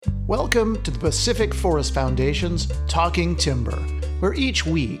Welcome to the Pacific Forest Foundation's Talking Timber, where each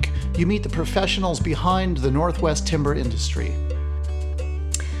week you meet the professionals behind the Northwest timber industry.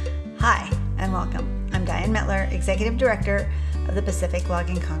 Hi, and welcome. I'm Diane Metler, Executive Director of the Pacific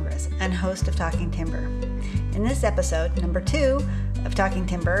Logging Congress and host of Talking Timber. In this episode, number 2 of Talking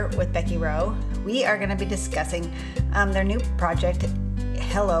Timber with Becky Rowe, we are going to be discussing their new project,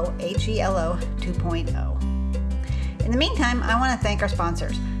 HELO, H-E-L-O 2.0. In the meantime, I want to thank our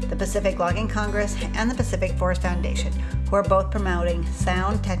sponsors, the Pacific Logging Congress and the Pacific Forest Foundation, who are both promoting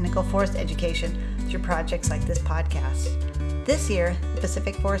sound technical forest education through projects like this podcast. This year, the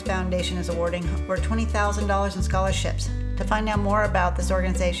Pacific Forest Foundation is awarding over $20,000 in scholarships. To find out more about this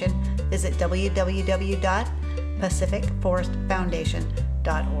organization, visit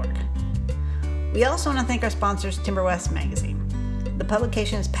www.pacificforestfoundation.org. We also want to thank our sponsors, Timber West Magazine. The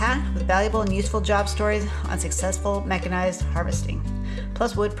publication is packed with valuable and useful job stories on successful mechanized harvesting,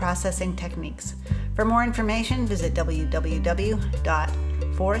 plus wood processing techniques. For more information, visit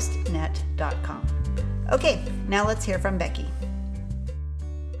www.forestnet.com. Okay, now let's hear from Becky.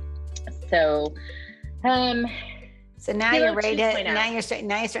 So now you're ready to, 2.0. now you're starting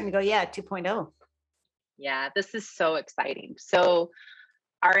to go, 2.0. Yeah, this is so exciting. So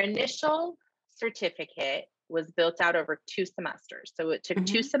our initial certificate was built out over 2 semesters. So it took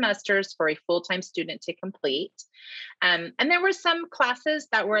 2 semesters for a full-time student to complete. And there were some classes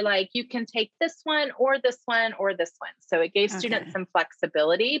that were like, you can take this one or this one or this one. So it gave students some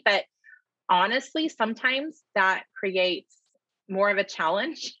flexibility, but honestly, sometimes that creates more of a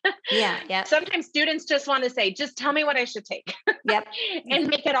challenge. Yeah. Sometimes students just want to say, just tell me what I should take. Yep. And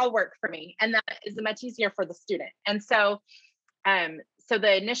make it all work for me. And that is much easier for the student. And so, so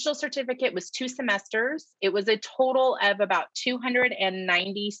the initial certificate was 2 semesters. It was a total of about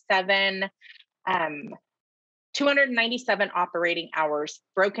 297 operating hours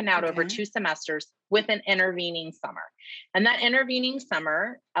broken out over 2 semesters with an intervening summer. And that intervening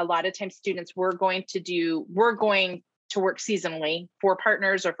summer, a lot of times students were going to work seasonally for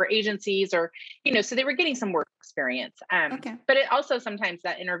partners or for agencies or, so they were getting some work experience. But it also sometimes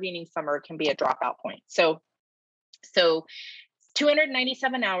that intervening summer can be a dropout point. So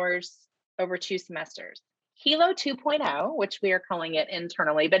 297 hours over 2 semesters. HELO 2.0, which we are calling it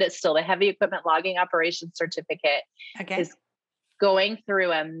internally, but it's still the Heavy Equipment Logging Operations Certificate, is going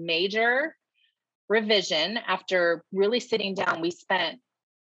through a major revision after really sitting down. We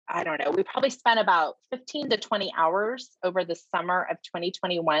probably spent about 15 to 20 hours over the summer of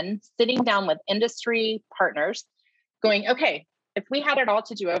 2021, sitting down with industry partners going, okay, if we had it all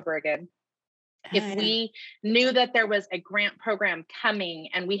to do over again, if we knew that there was a grant program coming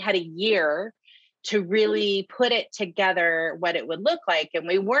and we had a year to really put it together, what it would look like, and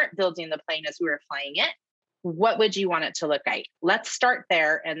we weren't building the plane as we were flying it, what would you want it to look like? Let's start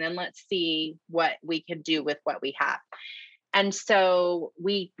there, and then let's see what we can do with what we have. And so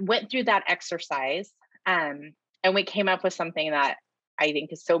we went through that exercise, and we came up with something that I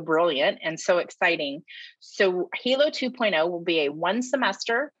think is so brilliant and so exciting. So HELO 2.0 will be a 1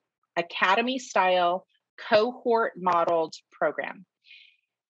 semester academy style cohort modeled program.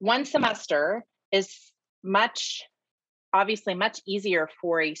 1 semester is obviously much easier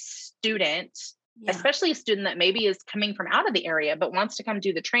for a student, especially a student that maybe is coming from out of the area, but wants to come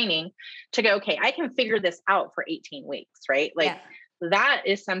do the training to go, okay, I can figure this out for 18 weeks, right? That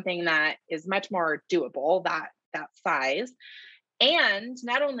is something that is much more doable, that size. And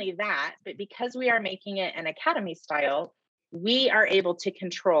not only that, but because we are making it an academy style, we are able to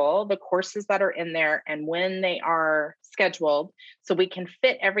control the courses that are in there and when they are scheduled, so we can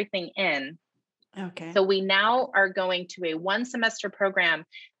fit everything in. Okay. So we now are going to a 1 semester program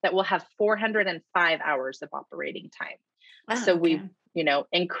that will have 405 hours of operating time. We,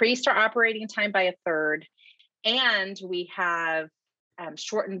 increased our operating time by 1/3, and we have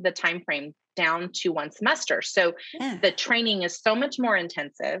shortened the time frame down to 1 semester. So the training is so much more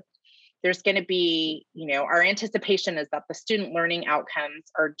intensive. There's going to be, our anticipation is that the student learning outcomes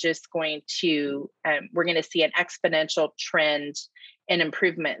are just going to, we're going to see an exponential trend and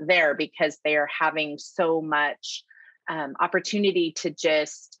improvement there because they are having so much opportunity to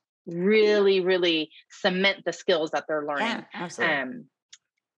just really, really cement the skills that they're learning. Yeah, absolutely.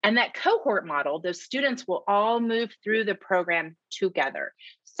 And that cohort model, those students will all move through the program together.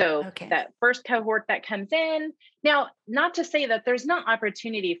 So that first cohort that comes in, now, not to say that there's not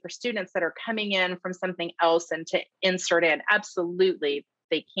opportunity for students that are coming in from something else and to insert in, absolutely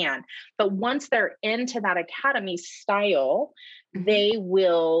they can. But once they're into that academy style, they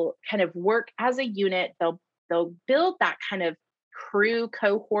will kind of work as a unit. They'll build that kind of crew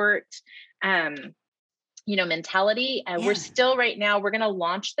cohort mentality. We're still right now, we're going to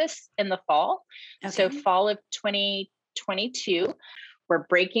launch this in the fall. Okay. So fall of 2022, we're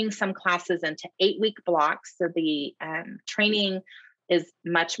breaking some classes into 8-week blocks. So the training is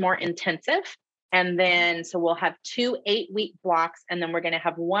much more intensive. And then, so we'll have 2 8-week blocks, and then we're going to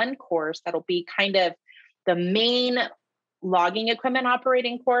have one course that'll be kind of the main logging equipment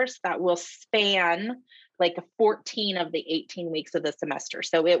operating course that will span like 14 of the 18 weeks of the semester.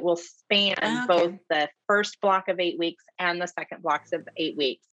 So it will span both the first block of 8 weeks and the second blocks of 8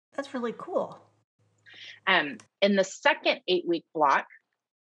 weeks. That's really cool. In the second 8-week block,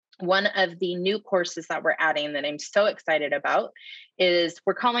 one of the new courses that we're adding that I'm so excited about is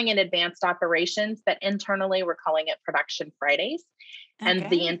we're calling it Advanced Operations, but internally we're calling it Production Fridays. Okay. And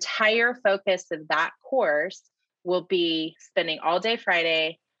the entire focus of that course will be spending all day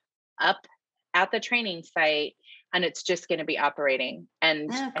Friday up at the training site, and it's just going to be operating.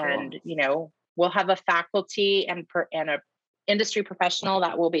 And, and, we'll have a faculty and a industry professional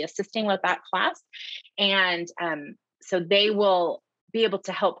that will be assisting with that class. And so they will be able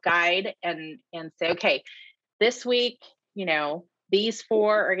to help guide and say, okay, this week, these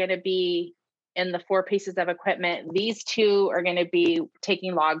 4 are going to be in the 4 pieces of equipment. These 2 are going to be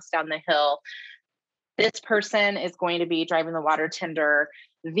taking logs down the hill. This person is going to be driving the water tender.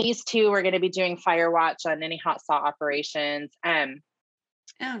 These 2 are going to be doing fire watch on any hot saw operations. And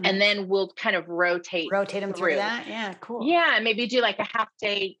then we'll kind of rotate them through that. Yeah, cool. Yeah, maybe do like a half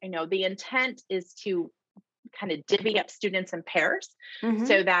day. The intent is to kind of divvy up students in pairs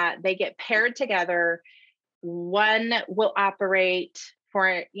so that they get paired together. One will operate for,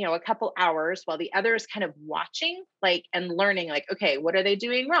 a couple hours while the other is kind of watching, and learning, okay, what are they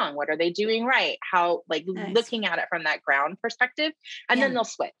doing wrong? What are they doing right? How, looking at it from that ground perspective, and then they'll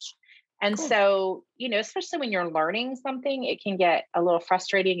switch. And so, especially when you're learning something, it can get a little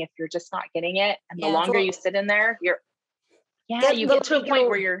frustrating if you're just not getting it. And the longer you sit in there, you get to a point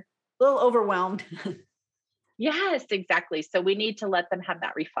where you're a little overwhelmed. Yes, exactly. So we need to let them have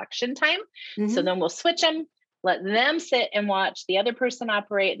that reflection time. So then we'll switch them, let them sit and watch the other person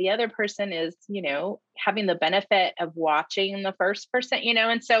operate. The other person is, having the benefit of watching the first person,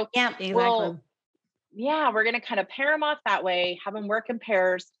 and so exactly. we're going to kind of pair them off that way, have them work in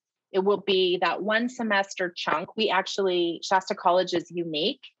pairs. It will be that one semester chunk. Shasta College is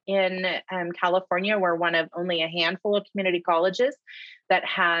unique in California. We're one of only a handful of community colleges that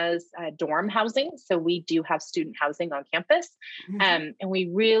has dorm housing. So we do have student housing on campus. And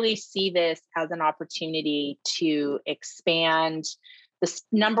we really see this as an opportunity to expand the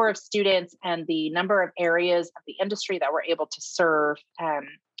number of students and the number of areas of the industry that we're able to serve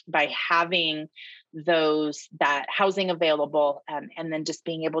by having that housing available, and then just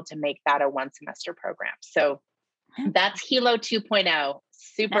being able to make that a 1 semester program. So that's Hilo 2.0.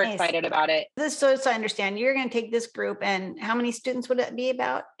 Super excited about it. So I understand, you're going to take this group, and how many students would it be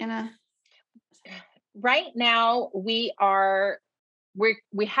about Right now we haven't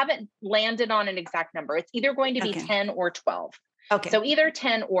landed on an exact number. It's either going to be 10 or 12. Okay. So either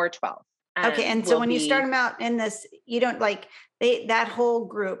 10 or 12. Okay. And so when you start them out in this, you don't that whole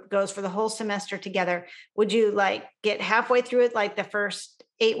group goes for the whole semester together. Would you get halfway through it, the first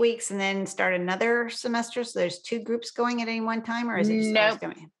 8 weeks, and then start another semester? So there's 2 groups going at any one time, or is it just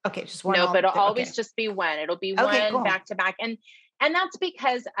going? Okay. Just one. No, but it'll always just be one. It'll be one back to back. And that's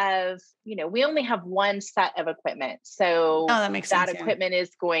because of, we only have one set of equipment. So that makes sense. That equipment is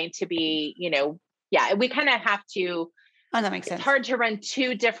going to be, we kind of have to. Oh, that makes sense. It's hard to run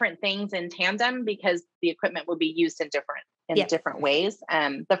 2 different things in tandem because the equipment will be used in different ways.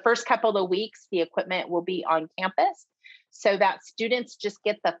 The first couple of weeks, the equipment will be on campus so that students just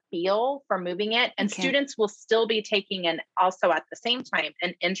get the feel for moving it. And students will still be taking also at the same time,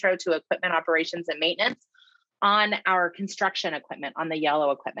 an intro to equipment operations and maintenance on our construction equipment, on the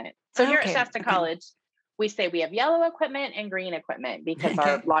yellow equipment. So here at Shasta College, we say we have yellow equipment and green equipment because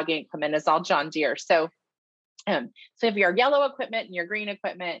our logging equipment is all John Deere. So if your yellow equipment and your green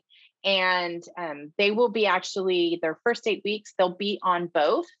equipment, and they will be their first 8 weeks, they'll be on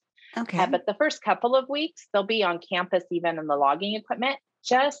both. Okay. But the first couple of weeks, they'll be on campus, even in the logging equipment,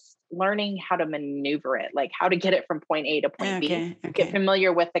 just learning how to maneuver it, how to get it from point A to point B, get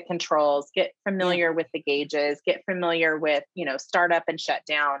familiar with the controls, get familiar with the gauges, get familiar with, start up and shut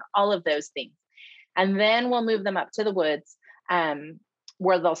down, all of those things. And then we'll move them up to the woods,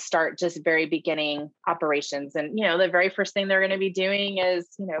 where they'll start just very beginning operations. And, the very first thing they're going to be doing is,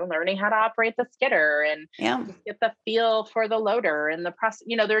 learning how to operate the skidder and just get the feel for the loader and the process.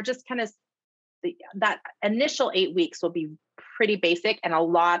 They're just kind of, that initial 8 weeks will be pretty basic, and a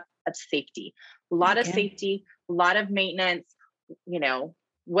lot of safety, a lot of maintenance,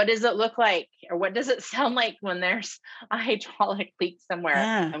 what does it look like, or what does it sound like when there's a hydraulic leak somewhere?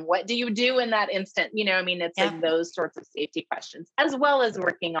 And what do you do in that instant? I mean, it's like those sorts of safety questions, as well as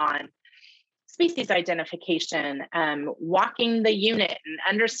working on species identification, walking the unit and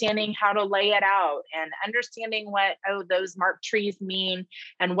understanding how to lay it out, and understanding what, those marked trees mean,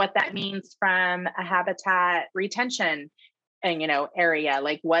 and what that means from a habitat retention and, area.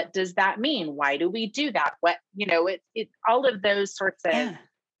 Like, what does that mean? Why do we do that? What, it all of those sorts of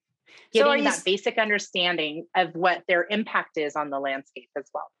getting that basic understanding of what their impact is on the landscape as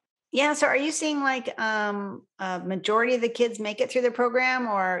well. Yeah. So are you seeing like a majority of the kids make it through the program,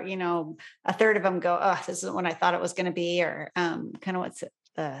 or, a third of them go, oh, this isn't what I thought it was going to be, or kind of what's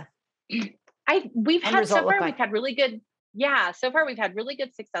the we've had really good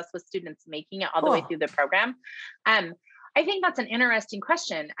success with students making it all the way through the program. I think that's an interesting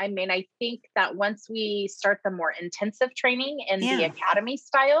question. I mean, I think that once we start the more intensive training in the academy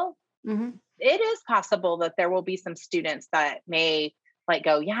style, it is possible that there will be some students that may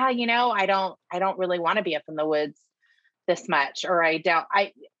go, I don't really want to be up in the woods this much, or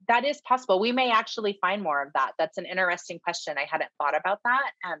that is possible. We may actually find more of that. That's an interesting question. I hadn't thought about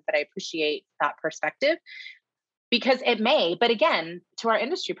that, but I appreciate that perspective, because it may, but again, to our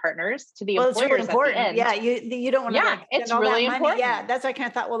industry partners, to the employers, it's really important. At the end, you don't want to. It's really important. Yeah, that's what I kind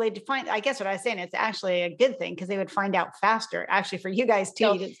of thought. Well, they'd find. I guess what I was saying, it's actually a good thing, because they would find out faster. Actually, for you guys too,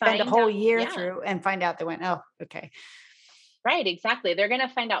 you didn't spend a whole year through and find out. They went, oh, okay. Right, exactly. They're going to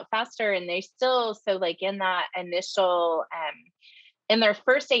find out faster, and they still, so like in that initial, in their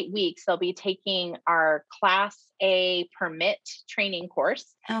first 8 weeks, they'll be taking our Class A permit training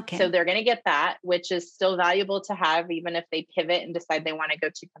course. Okay. So they're going to get that, which is still valuable to have, even if they pivot and decide they want to go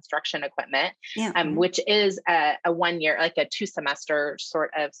to construction equipment, which is a 1 year, like a 2-semester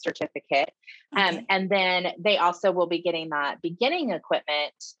sort of certificate. Okay. And then they also will be getting that beginning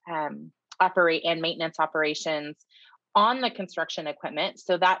equipment, operate and maintenance operations on the construction equipment.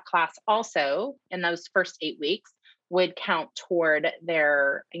 So that class also, in those first 8 weeks, would count toward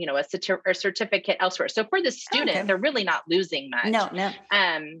their, a certificate elsewhere. So for the student, they're really not losing much. No.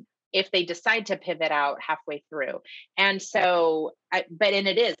 If they decide to pivot out halfway through. And so, and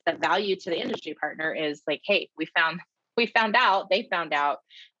it is the value to the industry partner is like, hey, they found out.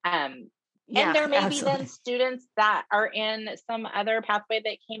 And there may be then students that are in some other pathway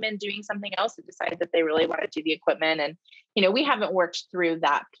that came in doing something else and decided that they really want to do the equipment. And, we haven't worked through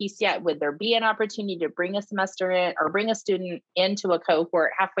that piece yet. Would there be an opportunity to bring a semester in, or bring a student into a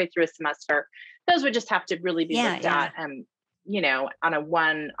cohort halfway through a semester? Those would just have to really be looked at, on a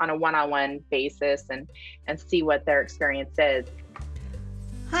one-on-one basis, and see what their experience is.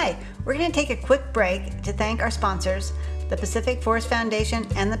 Hi, we're going to take a quick break to thank our sponsors, the Pacific Forest Foundation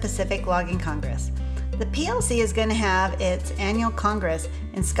and the Pacific Logging Congress. The PLC is going to have its annual Congress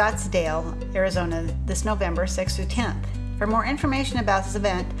in Scottsdale, Arizona this November 6th through 10th. For more information about this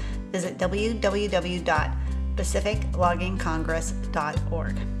event, visit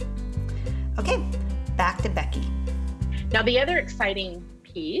www.pacificloggingcongress.org. Okay, back to Becky. Now, the other exciting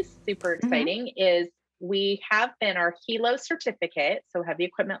piece, super exciting, is we have been our HELO certificate, so Heavy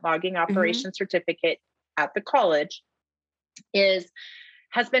Equipment Logging Operations certificate at the college, has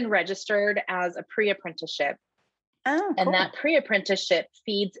been registered as a pre-apprenticeship. Oh, cool. And that pre-apprenticeship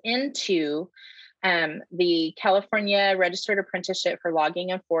feeds into the California Registered Apprenticeship for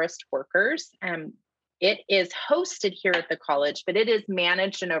Logging and Forest Workers. It is hosted here at the college, but it is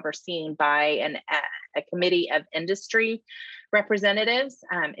managed and overseen by a committee of industry representatives.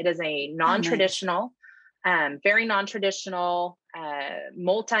 It is a non-traditional, very non-traditional,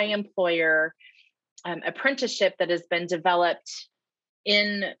 multi-employer apprenticeship that has been developed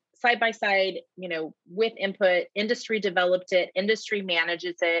in side by side, with input. Industry developed it, industry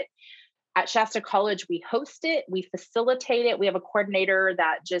manages it. At Shasta College, we host it, we facilitate it. We have a coordinator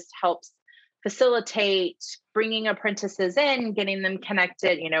that just helps facilitate bringing apprentices in, getting them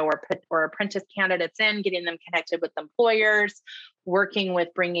connected, or apprentice candidates in, getting them connected with employers, working with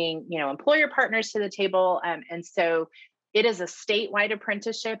bringing, employer partners to the table. And so it is a statewide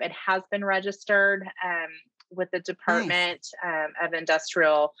apprenticeship. It has been registered with the Department of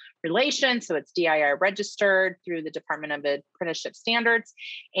Industrial Relations. So it's DIR registered through the Department of Apprenticeship Standards.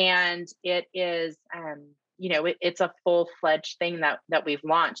 And it is, it's a full-fledged thing that we've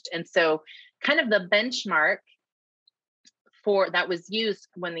launched. And so kind of the benchmark that was used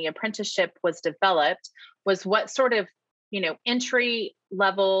when the apprenticeship was developed was what sort of, entry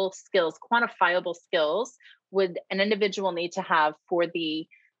level skills, quantifiable skills would an individual need to have for the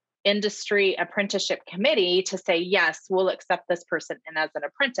industry apprenticeship committee to say, yes, we'll accept this person in as an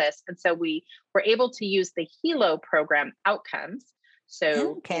apprentice. And so we were able to use the HELO program outcomes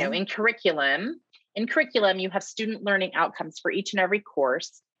So, in curriculum, you have student learning outcomes for each and every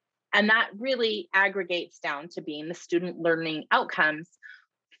course. And that really aggregates down to being the student learning outcomes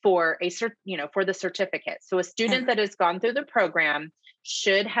for for the certificate. So a student that has gone through the program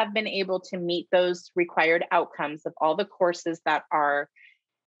should have been able to meet those required outcomes of all the courses that are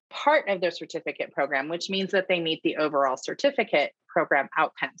part of their certificate program, which means that they meet the overall certificate program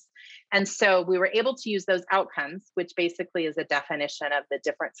outcomes. And so we were able to use those outcomes, which basically is a definition of the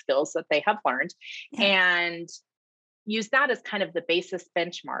different skills that they have learned, and use that as kind of the basis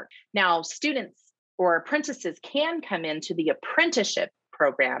benchmark. Now, students or apprentices can come into the apprenticeship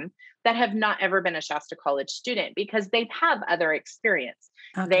program that have not ever been a Shasta College student because they've had other experience.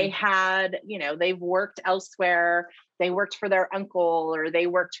 They had, they've worked elsewhere. They worked for their uncle or they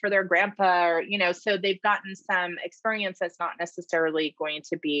worked for their grandpa, or, so they've gotten some experience that's not necessarily going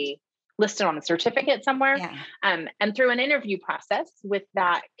to be listed on a certificate somewhere. And through an interview process with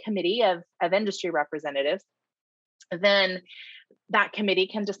that committee of industry representatives, then that committee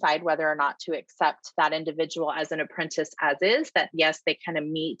can decide whether or not to accept that individual as an apprentice as is, that yes, they kind of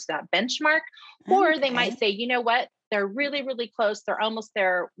meet that benchmark, or they might say, you know what, they're really, really close. They're almost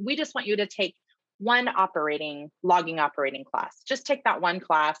there. We just want you to take one logging operating class. Just take that one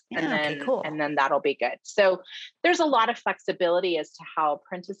class and then that'll be good. So there's a lot of flexibility as to how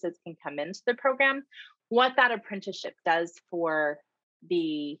apprentices can come into the program. What that apprenticeship does for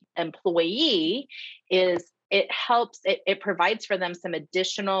the employee is it provides for them some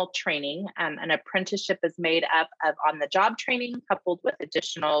additional training. An apprenticeship is made up of on-the-job training coupled with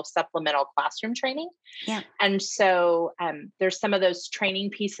additional supplemental classroom training. And so there's some of those training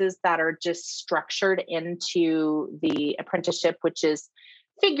pieces that are just structured into the apprenticeship, which is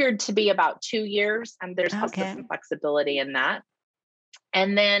figured to be about 2 years. And there's also some flexibility in that.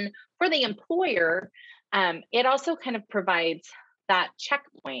 And then for the employer, it also kind of provides that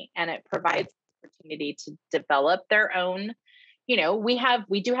checkpoint, and it provides opportunity to develop their own.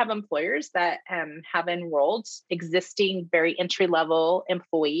 We do have employers that have enrolled existing very entry-level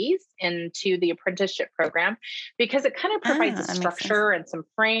employees into the apprenticeship program because it kind of provides a structure and some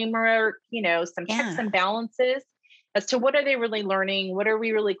framework, some checks and balances as to what are they really learning, what are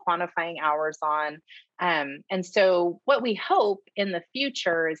we really quantifying hours on. And so what we hope in the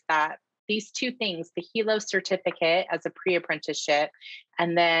future is that these two things, the HELO certificate as a pre-apprenticeship,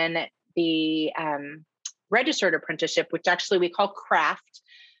 and then the registered apprenticeship, which actually we call CRAFT,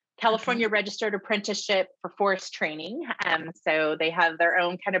 California Registered Apprenticeship for Forest Training. So they have their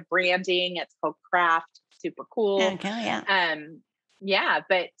own kind of branding. It's called CRAFT. Super cool.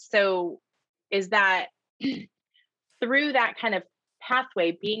 But so is that through that kind of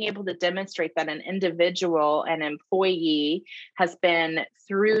pathway, being able to demonstrate that an individual, an employee, has been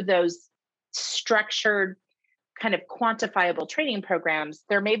through those structured kind of quantifiable training programs,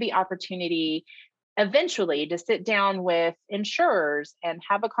 there may be opportunity eventually to sit down with insurers and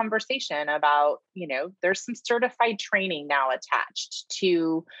have a conversation about, there's some certified training now attached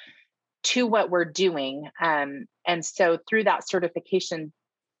to what we're doing. And so through that certification,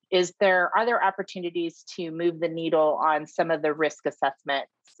 are there opportunities to move the needle on some of the risk assessments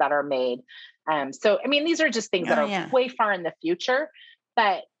that are made? These are just things that are way far in the future.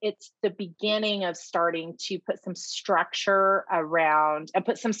 But it's the beginning of starting to put some structure around and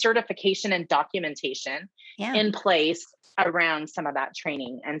put some certification and documentation in place around some of that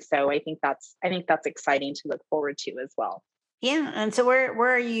training. And so I think that's exciting to look forward to as well. Yeah. And so where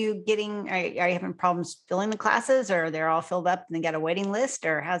are you getting, are you having problems filling the classes, or they're all filled up and they got a waiting list,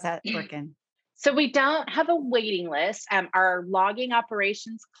 or how's that working? So we don't have a waiting list. Our logging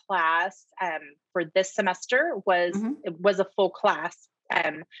operations class for this semester was a full class.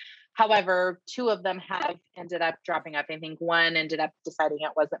 However, 2 of them have ended up dropping up. I think one ended up deciding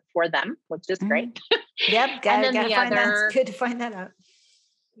it wasn't for them, which is great. Yep. It's good to find that out.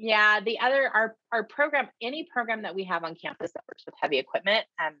 Yeah. The other, our program, any program that we have on campus that works with heavy equipment,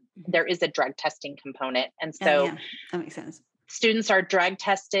 there is a drug testing component. And so that makes sense. Students are drug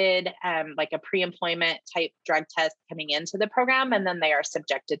tested, like a pre-employment type drug test coming into the program, and then they are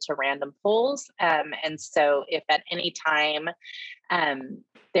subjected to random pulls. And so if at any time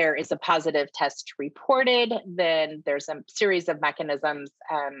there is a positive test reported, then there's a series of mechanisms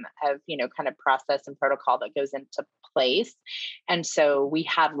of, kind of process and protocol that goes into place. And so we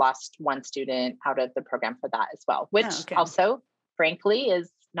have lost one student out of the program for that as well, which also, frankly,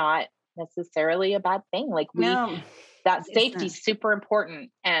 is not necessarily a bad thing. Like that safety is super important,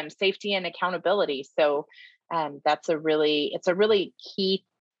 safety and accountability. So it's a really key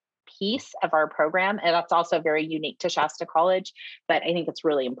piece of our program. And that's also very unique to Shasta College, but I think it's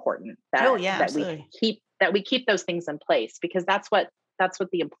really important that we keep those things in place, because that's what that's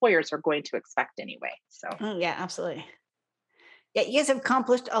what the employers are going to expect anyway. So, oh yeah, absolutely. Yeah, you guys have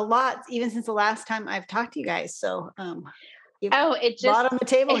accomplished a lot even since the last time I've talked to you guys. So, you've it just lot on the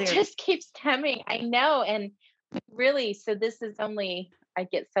table it here. just keeps coming. I know, and really, so this is only, I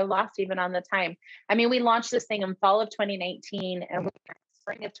get so lost even on the time. I mean, we launched this thing in fall of 2019 and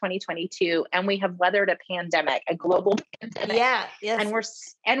spring of 2022, and we have weathered a pandemic, a global pandemic. Yeah, yes.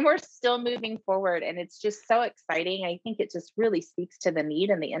 And we're still moving forward, and it's just so exciting. I think it just really speaks to the need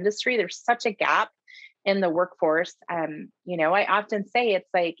in the industry. There's such a gap in the workforce. I often say it's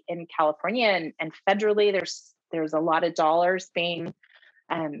like in California and federally, there's a lot of dollars being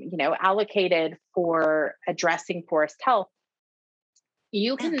allocated for addressing forest health.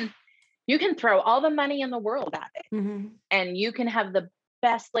 You can throw all the money in the world at it, and you can have the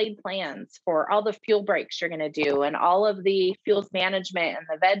best laid plans for all the fuel breaks you're going to do and all of the fuels management and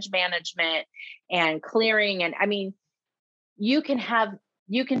the veg management and clearing. And I mean, you can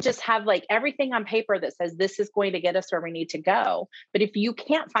just have like everything on paper that says this is going to get us where we need to go. But if you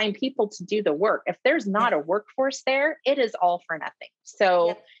can't find people to do the work, if there's not a workforce there, it is all for nothing.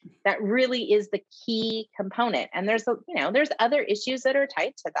 So that really is the key component. And there's other issues that are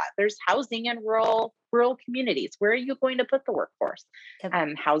tied to that. There's housing in rural communities. Where are you going to put the workforce?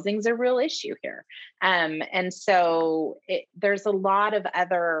 Housing's a real issue here. And so there's a lot of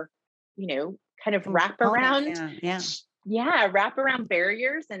other, kind of wraparound. Wraparound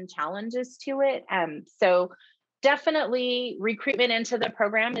barriers and challenges to it. So definitely recruitment into the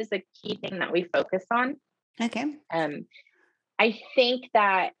program is a key thing that we focus on. Okay. I think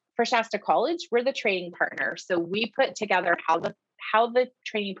that for Shasta College, we're the training partner. So we put together how the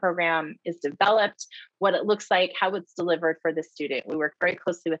training program is developed, what it looks like, how it's delivered for the student. We work very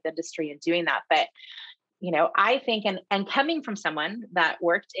closely with industry in doing that. But I think, and coming from someone that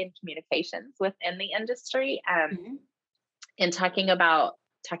worked in communications within the industry, and talking about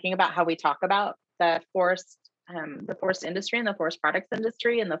how we talk about the forest industry and the forest products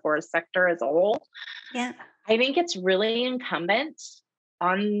industry and the forest sector as a whole. Yeah. I think it's really incumbent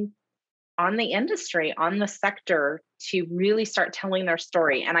on the industry, on the sector to really start telling their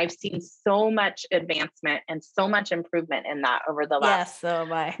story. And I've seen so much advancement and so much improvement in that over the last,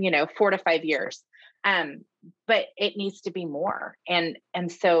 4 to 5 years. But it needs to be more. And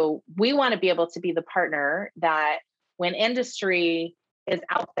so we want to be able to be the partner that when industry is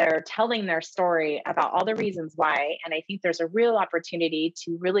out there telling their story about all the reasons why, and I think there's a real opportunity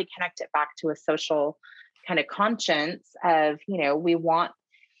to really connect it back to a social kind of conscience of, we want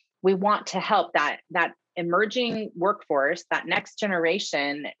to help that emerging workforce, that next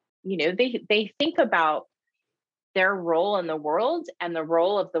generation, they think about their role in the world and the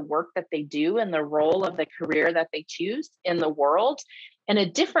role of the work that they do and the role of the career that they choose in the world in a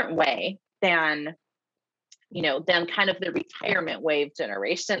different way than kind of the retirement wave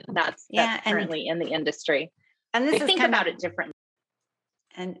generation that's currently in the industry. And they think about it differently.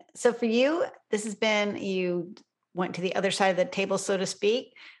 And so for you, this has been, you went to the other side of the table, so to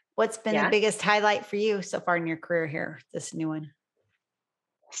speak. What's been the biggest highlight for you so far in your career here, this new one?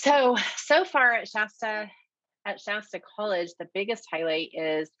 So far at Shasta College, the biggest highlight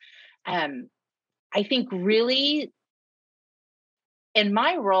is, I think really in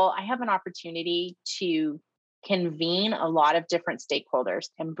my role, I have an opportunity to convene a lot of different stakeholders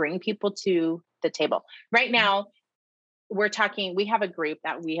and bring people to the table. Right now, we have a group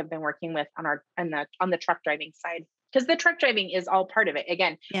that we have been working with on the truck driving side, because the truck driving is all part of it.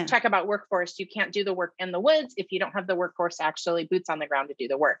 Again, talk about workforce. You can't do the work in the woods if you don't have the workforce actually boots on the ground to do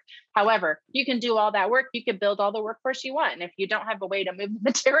the work. However, you can do all that work. You can build all the workforce you want. And if you don't have a way to move the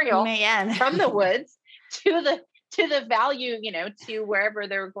material from the woods to the value, to wherever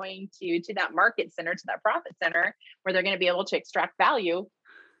they're going to that market center, to that profit center, where they're going to be able to extract value,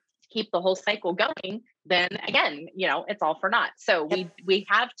 keep the whole cycle going, then again, it's all for naught. So we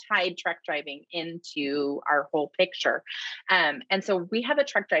have tied truck driving into our whole picture. And so we have a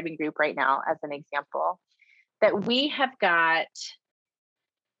truck driving group right now, as an example, that we have got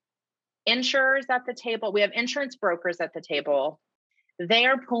insurers at the table. We have insurance brokers at the table. They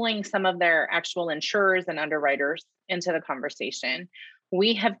are pulling some of their actual insurers and underwriters into the conversation.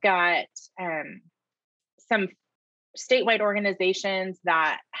 We have got some statewide organizations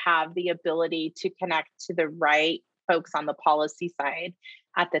that have the ability to connect to the right folks on the policy side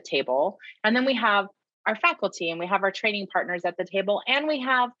at the table. And then we have our faculty, and we have our training partners at the table, and we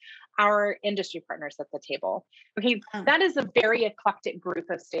have our industry partners at the table. Okay, that is a very eclectic group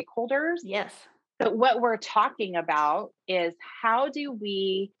of stakeholders. Yes. But what we're talking about is, how do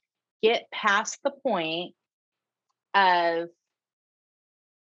we get past the point of,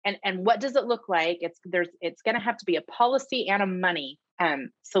 and what does it look like? It's going to have to be a policy and a money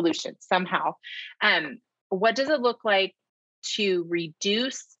solution somehow. What does it look like to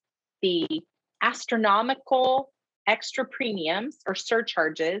reduce the astronomical extra premiums or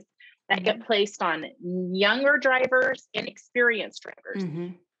surcharges that get placed on younger drivers and experienced drivers?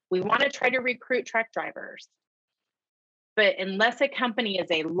 We want to try to recruit truck drivers. But unless a company is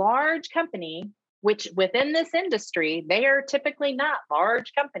a large company, which within this industry, they are typically not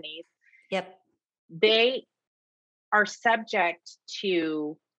large companies. Yep. They are subject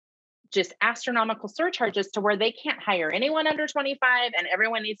to just astronomical surcharges to where they can't hire anyone under 25 and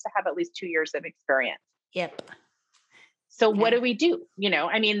everyone needs to have at least 2 years of experience. Yep. So what do we do?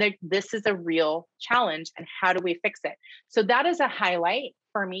 This is a real challenge, and how do we fix it? So that is a highlight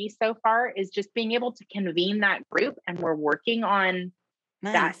for me so far, is just being able to convene that group, and we're working on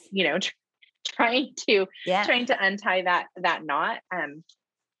that, trying to untie that knot.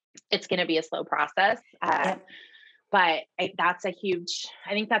 It's going to be a slow process. But I think that's a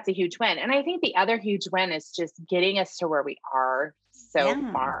huge win. And I think the other huge win is just getting us to where we are so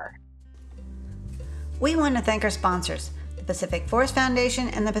far. We want to thank our sponsors, the Pacific Forest Foundation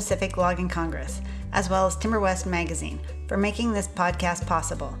and the Pacific Logging Congress, as well as Timber West Magazine, for making this podcast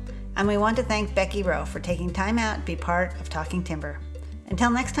possible. And we want to thank Becky Rowe for taking time out to be part of Talking Timber. Until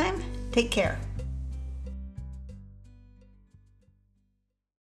next time, take care.